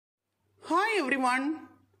everyone.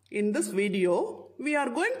 In this video, we are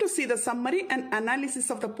going to see the summary and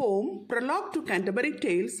analysis of the poem Prologue to Canterbury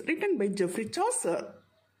Tales written by Geoffrey Chaucer.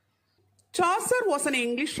 Chaucer was an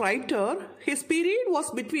English writer. His period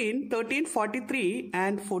was between 1343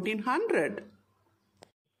 and 1400.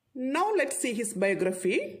 Now let's see his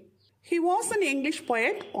biography. He was an English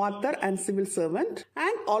poet, author and civil servant,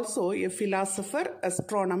 and also a philosopher,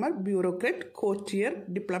 astronomer, bureaucrat, courtier,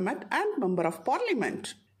 diplomat and member of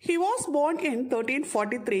parliament. He was born in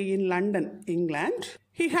 1343 in London, England.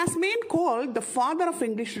 He has been called the father of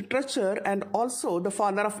English literature and also the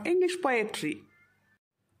father of English poetry.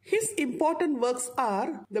 His important works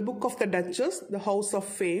are the Book of the Duchess, the House of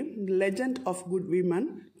Fame, the Legend of Good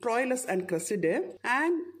Women, Troilus and Cressida,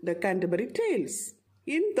 and the Canterbury Tales.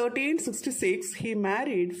 In 1366, he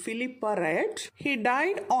married Philippa Wright. He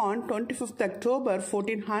died on 25th October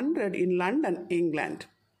 1400 in London, England.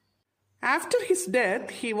 After his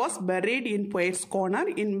death, he was buried in Poets' Corner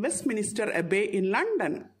in Westminster Abbey in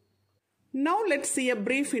London. Now let's see a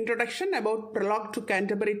brief introduction about Prologue to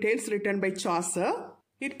Canterbury Tales written by Chaucer.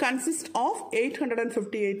 It consists of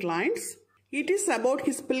 858 lines. It is about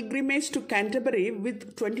his pilgrimage to Canterbury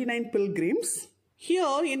with 29 pilgrims.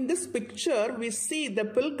 Here in this picture, we see the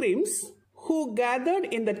pilgrims who gathered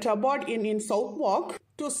in the Tabard Inn in Southwark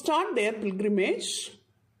to start their pilgrimage.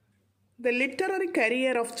 The literary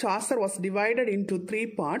career of Chaucer was divided into three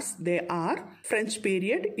parts. They are French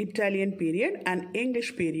period, Italian period and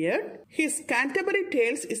English period. His Canterbury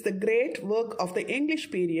Tales is the great work of the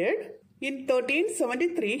English period. In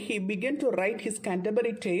 1373, he began to write his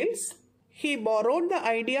Canterbury Tales. He borrowed the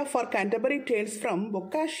idea for Canterbury Tales from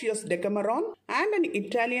Boccaccio's Decameron and an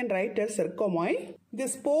Italian writer, Cercomoi.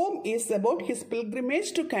 This poem is about his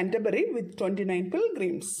pilgrimage to Canterbury with 29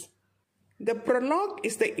 pilgrims. The prologue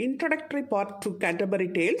is the introductory part to Canterbury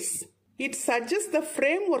Tales. It suggests the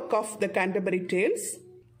framework of the Canterbury Tales.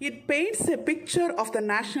 It paints a picture of the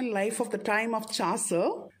national life of the time of Chaucer.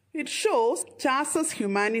 It shows Chaucer's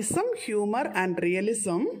humanism, humor and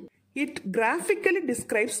realism. It graphically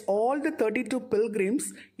describes all the 32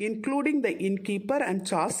 pilgrims, including the innkeeper and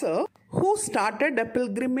Chaucer, who started a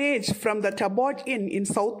pilgrimage from the Tabard Inn in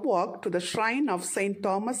Southwark to the shrine of St.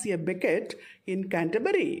 Thomas a Becket in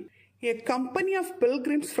Canterbury. A company of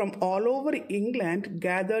pilgrims from all over England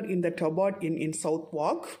gathered in the Tabard Inn in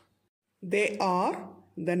Southwark. They are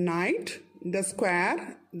the knight, the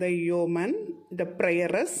squire, the yeoman, the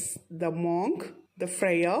prioress, the monk, the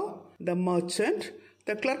friar, the merchant,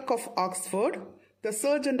 the clerk of Oxford, the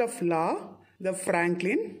sergeant of law, the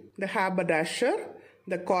franklin, the haberdasher,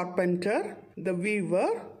 the carpenter, the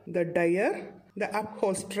weaver, the dyer, the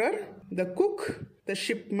upholsterer, the cook, the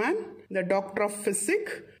shipman, the doctor of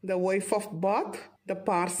physic, the wife of Bath, the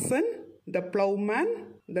parson, the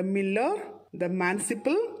ploughman, the miller, the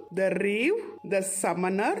manciple, the reeve, the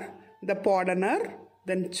summoner, the pardoner,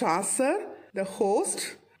 then Chaucer, the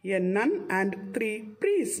host, a nun and 3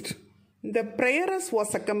 priests. The prioress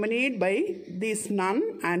was accompanied by these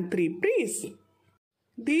nun and 3 priests.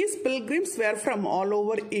 These pilgrims were from all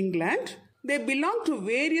over England. They belonged to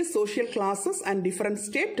various social classes and different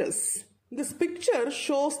status. This picture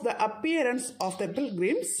shows the appearance of the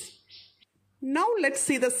pilgrims. Now let's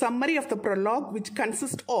see the summary of the prologue, which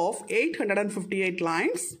consists of 858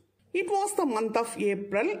 lines. It was the month of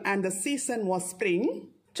April and the season was spring.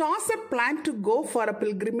 Chaucer planned to go for a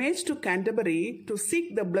pilgrimage to Canterbury to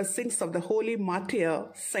seek the blessings of the holy martyr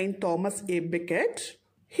St. Thomas a Becket.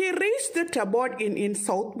 He reached the Tabard Inn in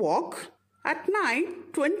Southwark. At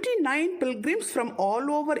night, 29 pilgrims from all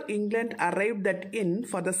over England arrived at inn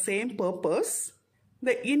for the same purpose.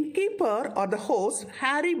 The innkeeper or the host,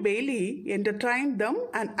 Harry Bailey, entertained them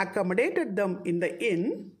and accommodated them in the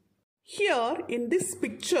inn. Here in this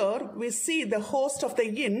picture, we see the host of the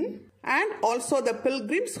inn and also the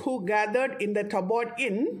pilgrims who gathered in the Tabard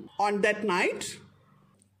Inn on that night.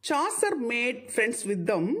 Chaucer made friends with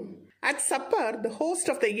them. At supper, the host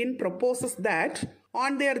of the inn proposes that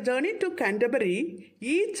on their journey to Canterbury,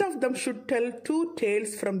 each of them should tell 2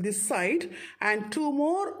 tales from this side and 2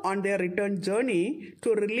 more on their return journey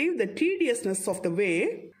to relieve the tediousness of the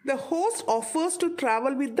way. The host offers to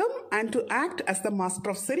travel with them and to act as the master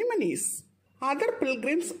of ceremonies. Other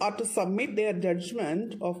pilgrims are to submit their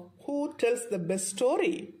judgment of who tells the best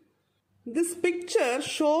story. This picture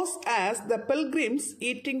shows us the pilgrims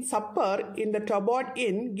eating supper in the Tabard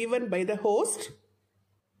Inn given by the host.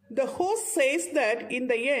 The host says that in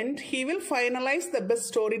the end he will finalize the best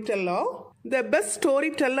storyteller. The best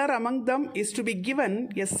storyteller among them is to be given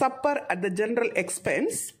a supper at the general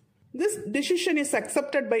expense. This decision is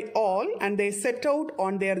accepted by all and they set out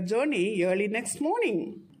on their journey early next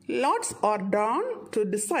morning. Lots are drawn to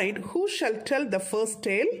decide who shall tell the first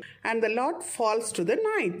tale, and the lot falls to the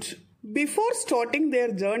knight. Before starting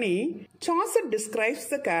their journey, Chaucer describes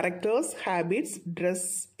the characters, habits,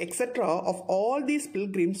 dress, etc. of all these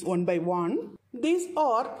pilgrims one by one. These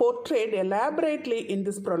are portrayed elaborately in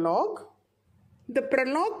this prologue. The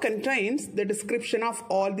prologue contains the description of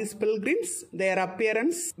all these pilgrims, their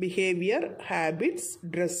appearance, behavior, habits,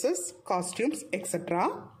 dresses, costumes,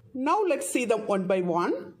 etc. Now let's see them one by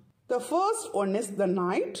one. The first one is the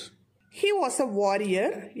knight. He was a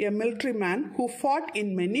warrior, a military man who fought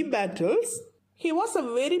in many battles. He was a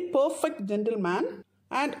very perfect gentleman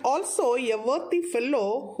and also a worthy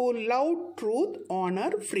fellow who loved truth,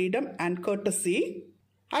 honor, freedom and courtesy.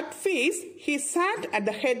 At feast, he sat at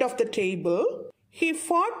the head of the table. He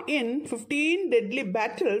fought in 15 deadly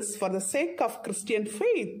battles for the sake of Christian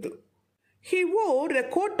faith. He wore a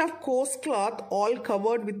coat of coarse cloth all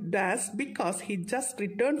covered with dust because he just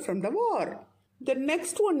returned from the war. The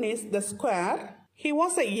next one is the squire. He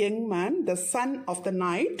was a young man, the son of the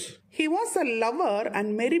knight. He was a lover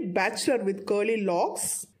and merry bachelor with curly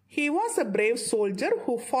locks. He was a brave soldier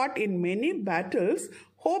who fought in many battles,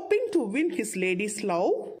 hoping to win his lady's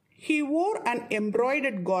love. He wore an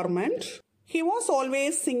embroidered garment. He was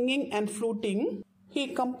always singing and fluting. He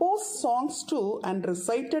composed songs too and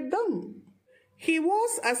recited them. He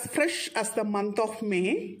was as fresh as the month of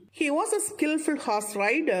May. He was a skillful horse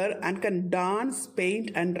rider and can dance, paint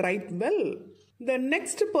and write well. The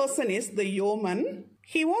next person is the yeoman.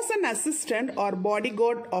 He was an assistant or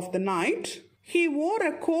bodyguard of the knight. He wore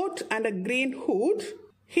a coat and a green hood.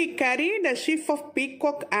 He carried a sheaf of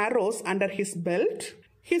peacock arrows under his belt.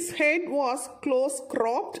 His head was close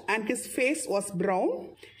cropped and his face was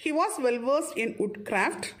brown. He was well versed in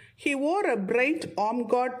woodcraft. He wore a bright arm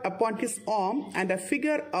guard upon his arm and a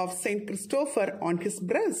figure of Saint Christopher on his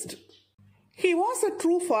breast. He was a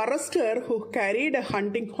true forester who carried a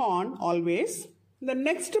hunting horn always. The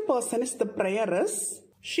next person is the prioress.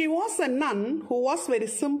 She was a nun who was very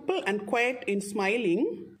simple and quiet in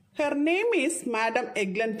smiling. Her name is Madame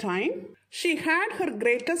Eglantine. She had her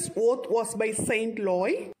greatest oath was by Saint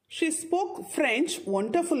Loy. She spoke French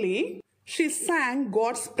wonderfully. She sang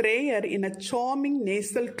God's Prayer in a charming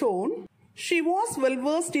nasal tone. She was well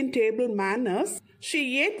versed in table manners.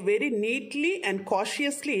 She ate very neatly and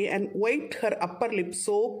cautiously and wiped her upper lip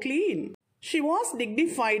so clean. She was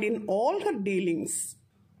dignified in all her dealings.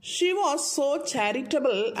 She was so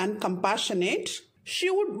charitable and compassionate. She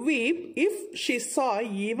would weep if she saw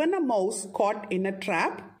even a mouse caught in a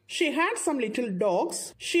trap. She had some little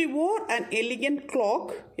dogs. She wore an elegant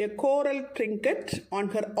cloak, a coral trinket on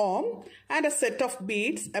her arm, and a set of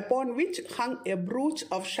beads upon which hung a brooch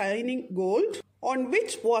of shining gold, on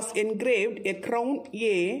which was engraved a crown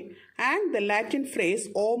A and the Latin phrase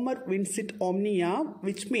Amor vincit omnia,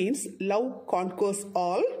 which means love conquers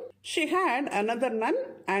all. She had another nun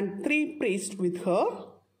and 3 priests with her.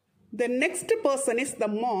 The next person is the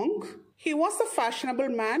monk. He was a fashionable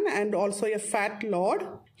man and also a fat lord.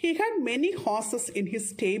 He had many horses in his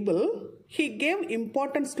stable. He gave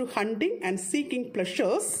importance to hunting and seeking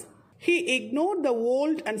pleasures. He ignored the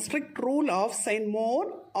old and strict rule of Saint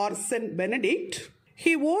Maur or Saint Benedict.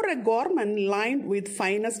 He wore a garment lined with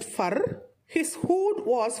finest fur. His hood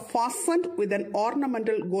was fastened with an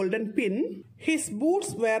ornamental golden pin. His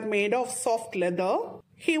boots were made of soft leather.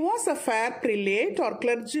 He was a fair prelate or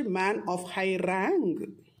clergyman of high rank.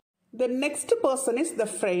 The next person is the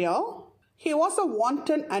friar. He was a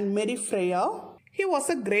wanton and merry friar. He was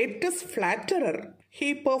a greatest flatterer.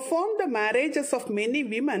 He performed the marriages of many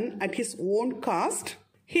women at his own cost.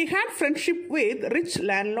 He had friendship with rich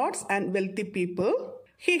landlords and wealthy people.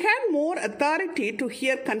 He had more authority to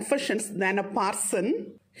hear confessions than a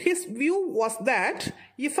parson. His view was that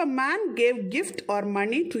if a man gave gift or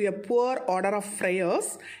money to a poor order of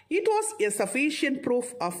friars, it was a sufficient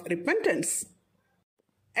proof of repentance.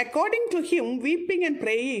 According to him, weeping and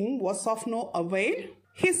praying was of no avail.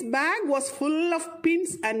 His bag was full of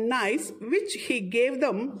pins and knives, which he gave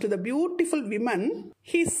them to the beautiful women.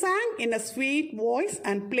 He sang in a sweet voice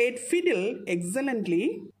and played fiddle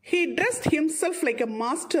excellently. He dressed himself like a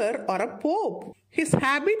master or a pope. His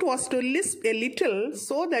habit was to lisp a little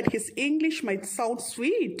so that his English might sound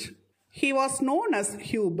sweet. He was known as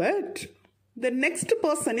Hubert. The next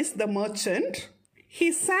person is the merchant.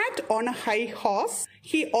 He sat on a high horse.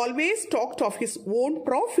 He always talked of his own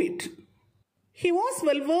profit. He was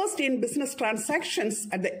well versed in business transactions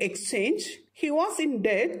at the exchange. He was in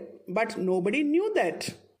debt, but nobody knew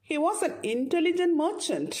that. He was an intelligent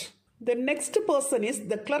merchant. The next person is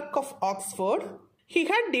the clerk of Oxford. He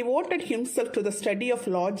had devoted himself to the study of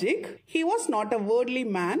logic. He was not a worldly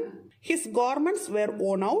man. His garments were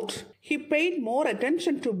worn out. He paid more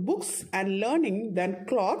attention to books and learning than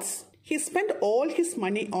clothes. He spent all his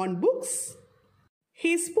money on books.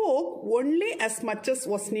 He spoke only as much as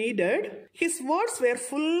was needed. His words were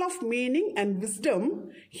full of meaning and wisdom.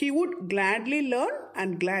 He would gladly learn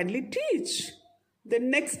and gladly teach. The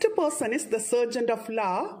next person is the sergeant of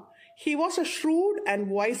law. He was a shrewd and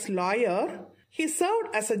wise lawyer. He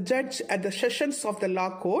served as a judge at the sessions of the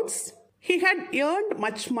law courts. He had earned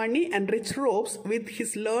much money and rich robes with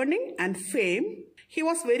his learning and fame. He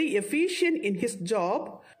was very efficient in his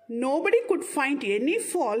job. Nobody could find any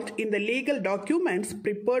fault in the legal documents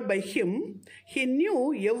prepared by him. He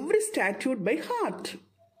knew every statute by heart.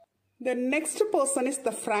 The next person is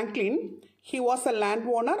the Franklin. He was a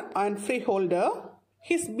landowner and freeholder.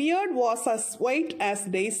 His beard was as white as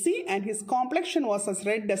daisy and his complexion was as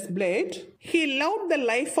red as blood. He loved the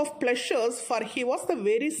life of pleasures, for he was the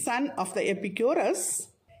very son of the Epicurus.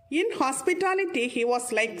 In hospitality, he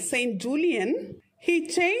was like Saint Julian. He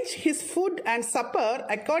changed his food and supper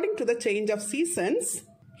according to the change of seasons.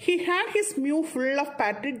 He had his mew full of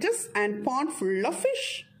partridges and pond full of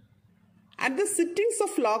fish. At the sittings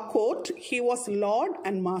of law court, he was lord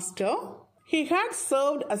and master. He had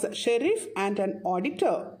served as a sheriff and an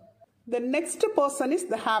auditor. The next person is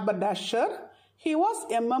the haberdasher. He was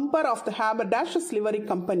a member of the haberdashers' livery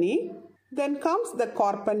company. Then comes the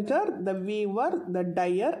carpenter, the weaver, the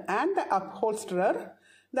dyer, and the upholsterer.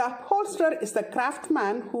 The upholsterer is the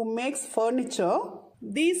craftsman who makes furniture.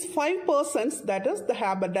 These 5 persons, that is the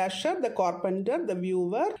haberdasher, the carpenter, the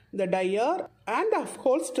weaver, the dyer, and the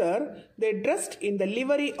upholsterer, they dressed in the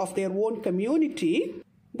livery of their own community.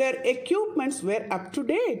 Their equipments were up to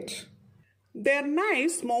date. Their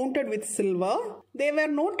knives mounted with silver. They were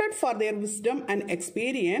noted for their wisdom and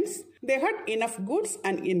experience. They had enough goods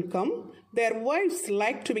and income. Their wives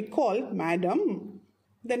liked to be called madam.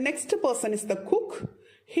 The next person is the cook.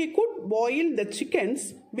 He could boil the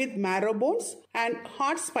chickens with marrow bones and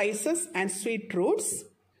hot spices and sweet roots.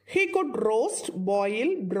 He could roast,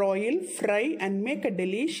 boil, broil, fry, and make a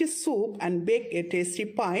delicious soup and bake a tasty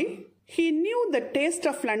pie. He knew the taste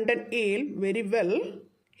of London ale very well.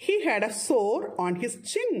 He had a sore on his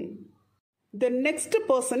chin. The next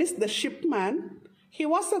person is the shipman. He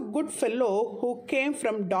was a good fellow who came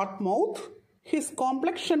from Dartmouth. His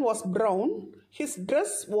complexion was brown. His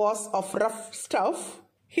dress was of rough stuff.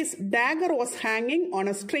 His dagger was hanging on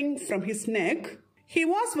a string from his neck. He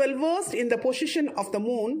was well versed in the position of the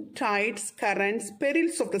moon, tides, currents,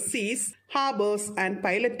 perils of the seas, harbours, and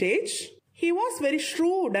pilotage. He was very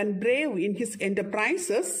shrewd and brave in his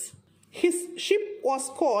enterprises. His ship was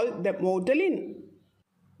called the Magdalene.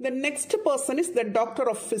 The next person is the doctor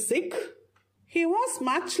of physic. He was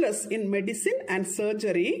matchless in medicine and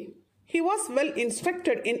surgery. He was well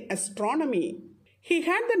instructed in astronomy. He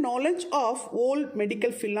had the knowledge of old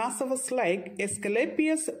medical philosophers like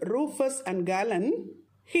Asclepius, Rufus, and Galen.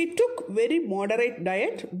 He took very moderate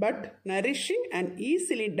diet, but nourishing and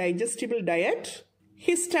easily digestible diet.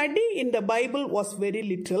 His study in the Bible was very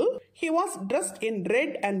little. He was dressed in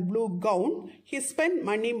red and blue gown. He spent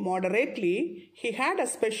money moderately. He had a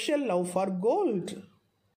special love for gold.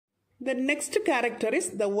 The next character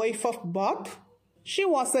is the wife of Bath. She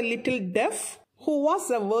was a little deaf, who was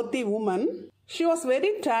a worthy woman. She was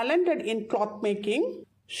very talented in cloth making.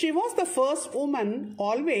 She was the first woman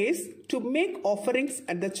always to make offerings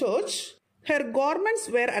at the church. Her garments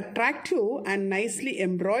were attractive and nicely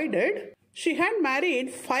embroidered. She had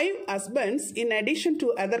married 5 husbands in addition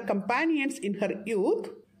to other companions in her youth.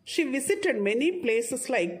 She visited many places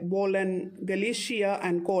like Boulogne, Galicia,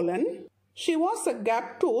 and Cologne. She was a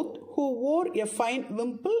gap-toothed who wore a fine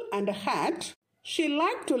wimple and a hat. She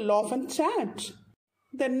liked to laugh and chat.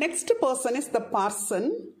 The next person is the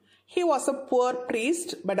parson. He was a poor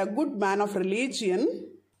priest but a good man of religion.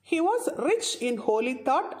 He was rich in holy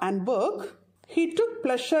thought and work. He took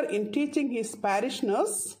pleasure in teaching his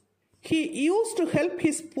parishioners. He used to help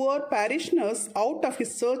his poor parishioners out of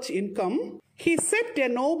his church income. He set a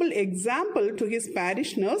noble example to his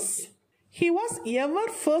parishioners. He was ever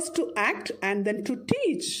first to act and then to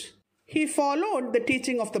teach. He followed the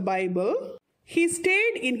teaching of the Bible. He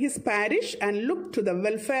stayed in his parish and looked to the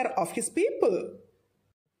welfare of his people.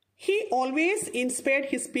 He always inspired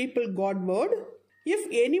his people Godward. If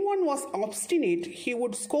anyone was obstinate, he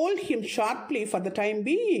would scold him sharply for the time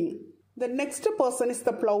being. The next person is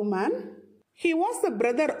the ploughman. He was the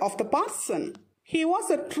brother of the parson. He was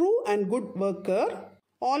a true and good worker.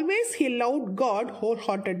 Always he loved God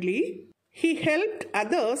wholeheartedly. He helped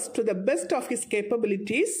others to the best of his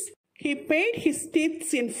capabilities. He paid his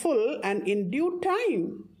debts in full and in due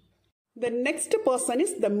time. The next person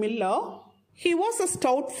is the miller. He was a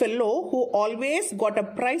stout fellow who always got a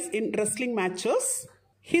prize in wrestling matches.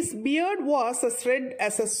 His beard was as red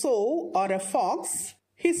as a sow or a fox.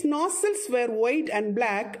 His nostrils were wide and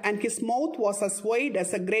black, and his mouth was as wide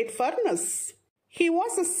as a great furnace. He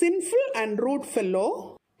was a sinful and rude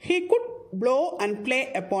fellow. He could blow and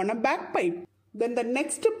play upon a bagpipe. Then the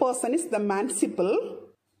next person is the manciple.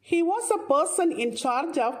 He was a person in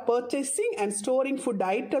charge of purchasing and storing food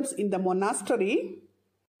items in the monastery.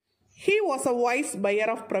 He was a wise buyer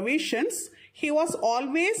of provisions. He was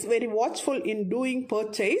always very watchful in doing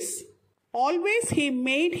purchase. Always he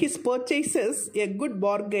made his purchases a good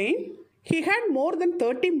bargain. He had more than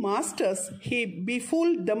 30 masters. He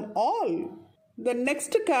befooled them all. The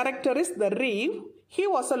next character is the reeve. He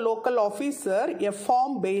was a local officer, a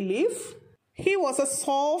farm bailiff. He was a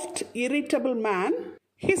soft, irritable man.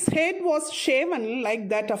 His head was shaven like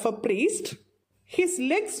that of a priest. His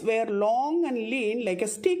legs were long and lean like a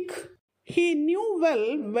stick. He knew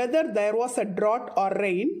well whether there was a drought or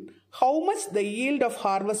rain, how much the yield of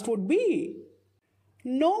harvest would be.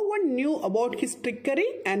 No one knew about his trickery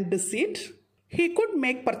and deceit. He could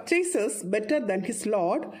make purchases better than his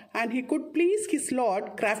lord, and he could please his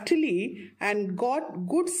lord craftily and got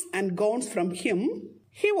goods and gowns from him.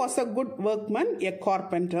 He was a good workman, a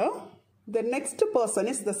carpenter. The next person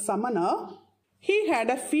is the summoner. He had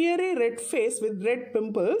a fiery red face with red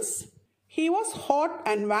pimples. He was hot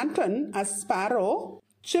and wanton as sparrow.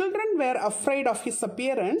 Children were afraid of his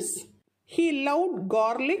appearance. He loved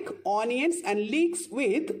garlic, onions, and leeks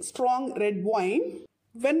with strong red wine.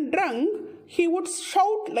 When drunk, he would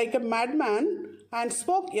shout like a madman and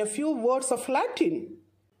spoke a few words of Latin.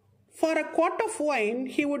 For a quart of wine,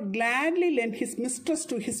 he would gladly lend his mistress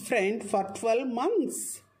to his friend for 12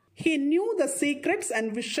 months. He knew the secrets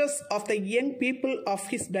and wishes of the young people of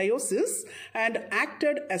his diocese and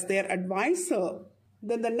acted as their advisor.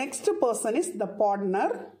 Then the next person is the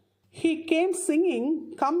pardoner. He came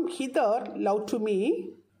singing, "Come hither, love to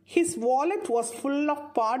me." His wallet was full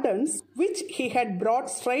of pardons, which he had brought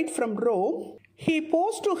straight from Rome. He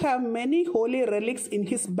posed to have many holy relics in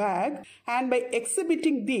his bag, and by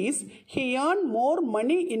exhibiting these, he earned more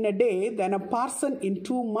money in a day than a parson in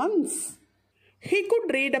 2 months. He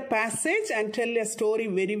could read a passage and tell a story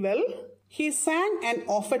very well. He sang an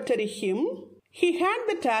offertory hymn. He had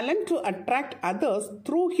the talent to attract others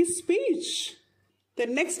through his speech. The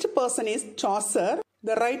next person is Chaucer,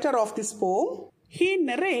 the writer of this poem. He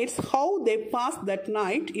narrates how they passed that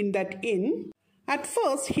night in that inn. At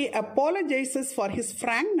first, he apologizes for his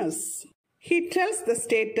frankness. He tells the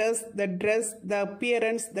status, the dress, the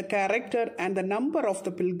appearance, the character, and the number of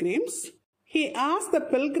the pilgrims. He asks the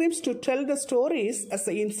pilgrims to tell the stories as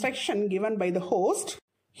the instruction given by the host.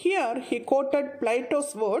 Here, he quoted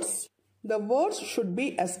Plato's words, "The words should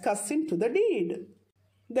be as cousin to the deed."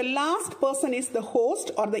 The last person is the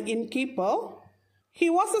host or the innkeeper. He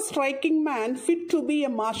was a striking man fit to be a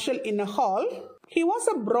marshal in a hall. He was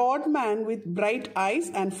a broad man with bright eyes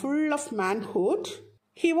and full of manhood.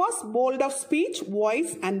 He was bold of speech,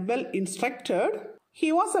 wise, and well instructed.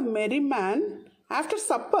 He was a merry man. After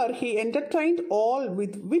supper, he entertained all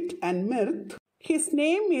with wit and mirth. His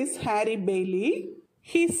name is Harry Bailey.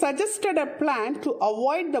 He suggested a plan to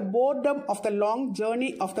avoid the boredom of the long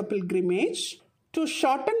journey of the pilgrimage. To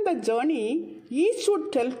shorten the journey, each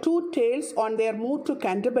would tell 2 tales on their move to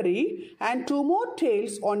Canterbury and 2 more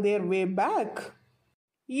tales on their way back.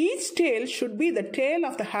 Each tale should be the tale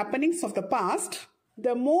of the happenings of the past.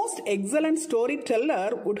 The most excellent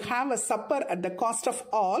storyteller would have a supper at the cost of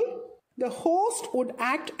all. The host would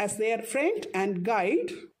act as their friend and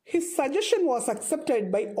guide. His suggestion was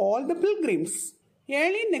accepted by all the pilgrims.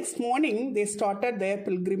 Early next morning, they started their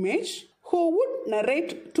pilgrimage. Who would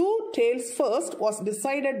narrate 2 tales first was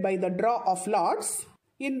decided by the draw of lots.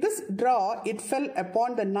 In this draw, it fell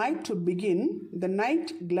upon the knight to begin. The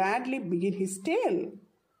knight gladly began his tale.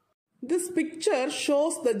 This picture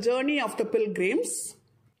shows the journey of the pilgrims.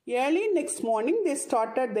 Early next morning, they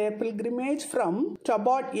started their pilgrimage from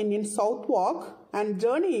Tabard Inn in Southwark and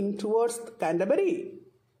journeying towards Canterbury.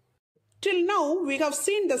 Till now, we have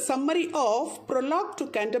seen the summary of Prologue to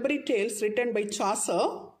Canterbury Tales written by Chaucer.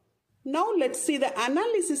 Now let's see the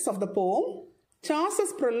analysis of the poem.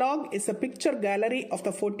 Chaucer's Prologue is a picture gallery of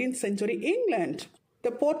the 14th century England.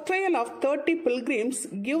 The portrayal of 30 pilgrims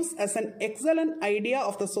gives us an excellent idea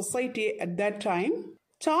of the society at that time.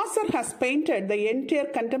 Chaucer has painted the entire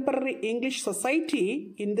contemporary English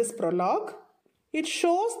society in this prologue. It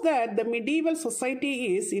shows that the medieval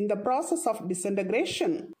society is in the process of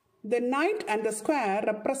disintegration. The knight and the squire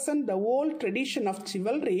represent the old tradition of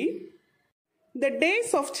chivalry. The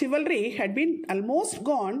days of chivalry had been almost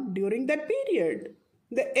gone during that period.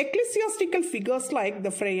 The ecclesiastical figures like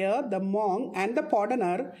the friar, the monk, and the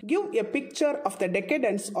pardoner give a picture of the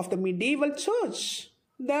decadence of the medieval church.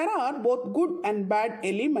 There are both good and bad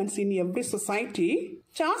elements in every society.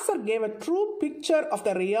 Chaucer gave a true picture of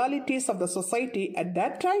the realities of the society at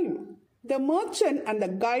that time. The merchant and the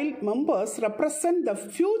guild members represent the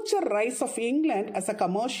future rise of England as a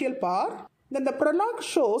commercial power. Then the prologue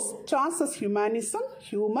shows Chaucer's humanism,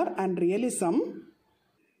 humor, and realism.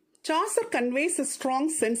 Chaucer conveys a strong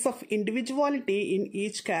sense of individuality in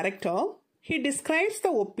each character. He describes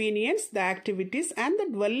the opinions, the activities, and the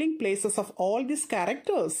dwelling places of all these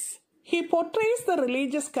characters. He portrays the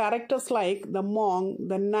religious characters like the monk,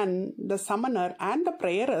 the nun, the summoner, and the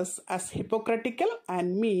prioress as hypocritical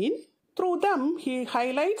and mean. Through them, he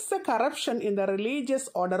highlights the corruption in the religious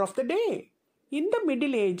order of the day. In the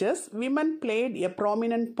Middle Ages, women played a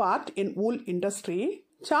prominent part in wool industry.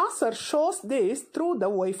 Chaucer shows this through the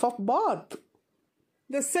wife of Bath.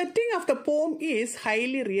 The setting of the poem is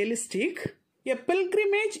highly realistic. A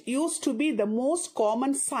pilgrimage used to be the most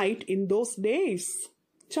common sight in those days.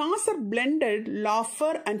 Chaucer blended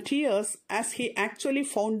laughter and tears as he actually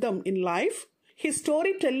found them in life. His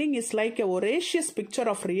storytelling is like a voracious picture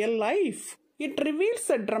of real life. It reveals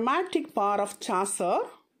the dramatic power of Chaucer.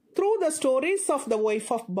 Through the stories of the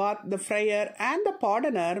wife of Bath, the friar, and the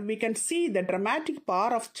pardoner, we can see the dramatic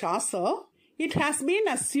power of Chaucer. It has been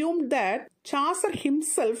assumed that Chaucer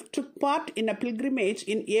himself took part in a pilgrimage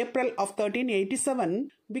in April of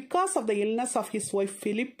 1387 because of the illness of his wife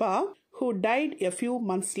Philippa, who died a few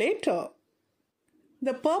months later.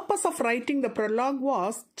 The purpose of writing the prologue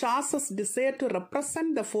was Chaucer's desire to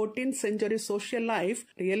represent the 14th century social life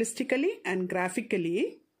realistically and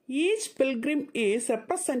graphically. Each pilgrim is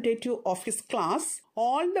representative of his class.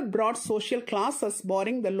 All the broad social classes,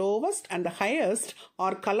 barring the lowest and the highest,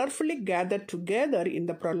 are colorfully gathered together in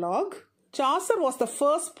the prologue. Chaucer was the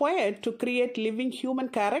first poet to create living human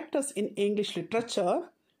characters in English literature.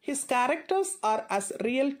 His characters are as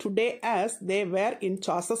real today as they were in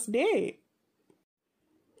Chaucer's day.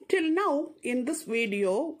 Till now, in this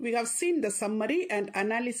video, we have seen the summary and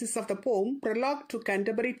analysis of the poem Prologue to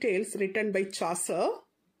Canterbury Tales written by Chaucer.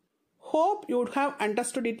 Hope you would have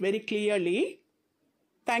understood it very clearly.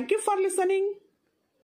 Thank you for listening.